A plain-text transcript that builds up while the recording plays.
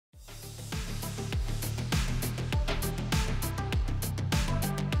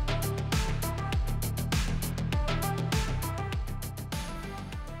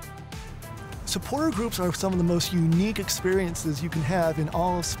Supporter groups are some of the most unique experiences you can have in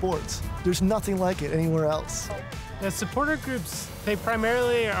all of sports. There's nothing like it anywhere else. The supporter groups, they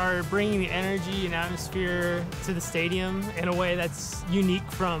primarily are bringing the energy and atmosphere to the stadium in a way that's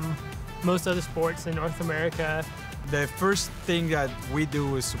unique from most other sports in North America. The first thing that we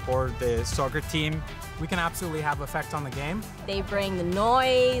do is support the soccer team. We can absolutely have effect on the game. They bring the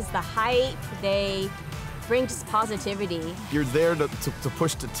noise, the hype, they bring just positivity. You're there to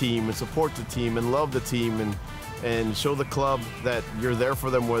push the team and support the team and love the team and show the club that you're there for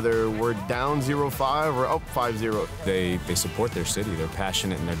them, whether we're down 0-5 or up 5-0. They support their city. They're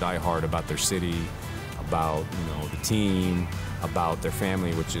passionate and they're diehard about their city, about the team, about their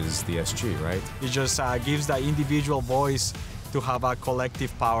family, which is the SG, right? It just gives that individual voice to have a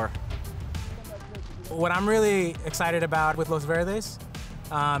collective power. What I'm really excited about with Los Verdes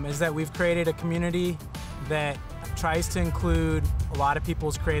is that we've created a community that tries to include a lot of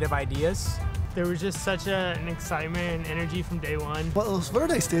people's creative ideas. There was just such an excitement and energy from day one. What Los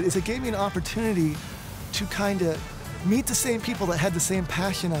Verdes did is it gave me an opportunity to kind of meet the same people that had the same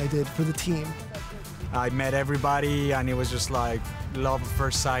passion I did for the team. I met everybody and it was just like love at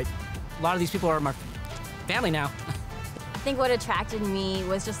first sight. A lot of these people are my family now. I think what attracted me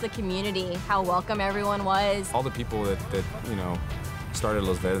was just the community, how welcome everyone was. All the people that started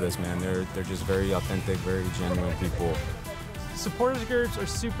Los Verdes, man, they're just very authentic, very genuine people. Supporters groups are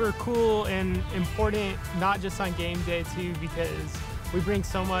super cool and important, not just on game day too, because we bring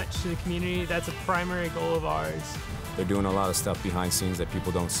so much to the community. That's a primary goal of ours. They're doing a lot of stuff behind scenes that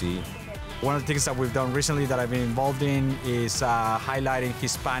people don't see. One of the things that we've done recently that I've been involved in is highlighting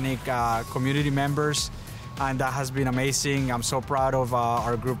Hispanic community members, and that has been amazing. I'm so proud of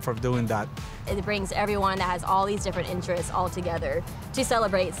our group for doing that. It brings everyone that has all these different interests all together to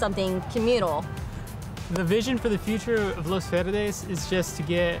celebrate something communal. The vision for the future of Los Verdes is just to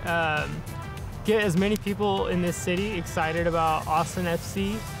get as many people in this city excited about Austin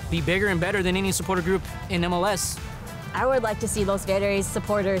FC. Be bigger and better than any supporter group in MLS. I would like to see Los Verdes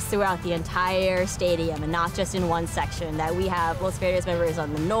supporters throughout the entire stadium and not just in one section, that we have Los Verdes members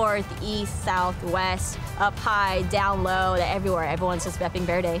on the north, east, south, west, up high, down low, that everywhere. Everyone's just repping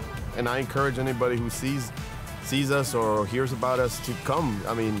Verde. And I encourage anybody who sees us or hears about us to come.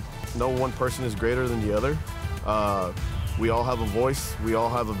 I mean, no one person is greater than the other. We all have a voice, we all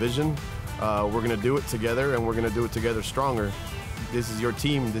have a vision. We're gonna do it together and we're gonna do it together stronger. This is your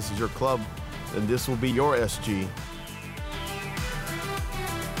team, this is your club, and this will be your SG.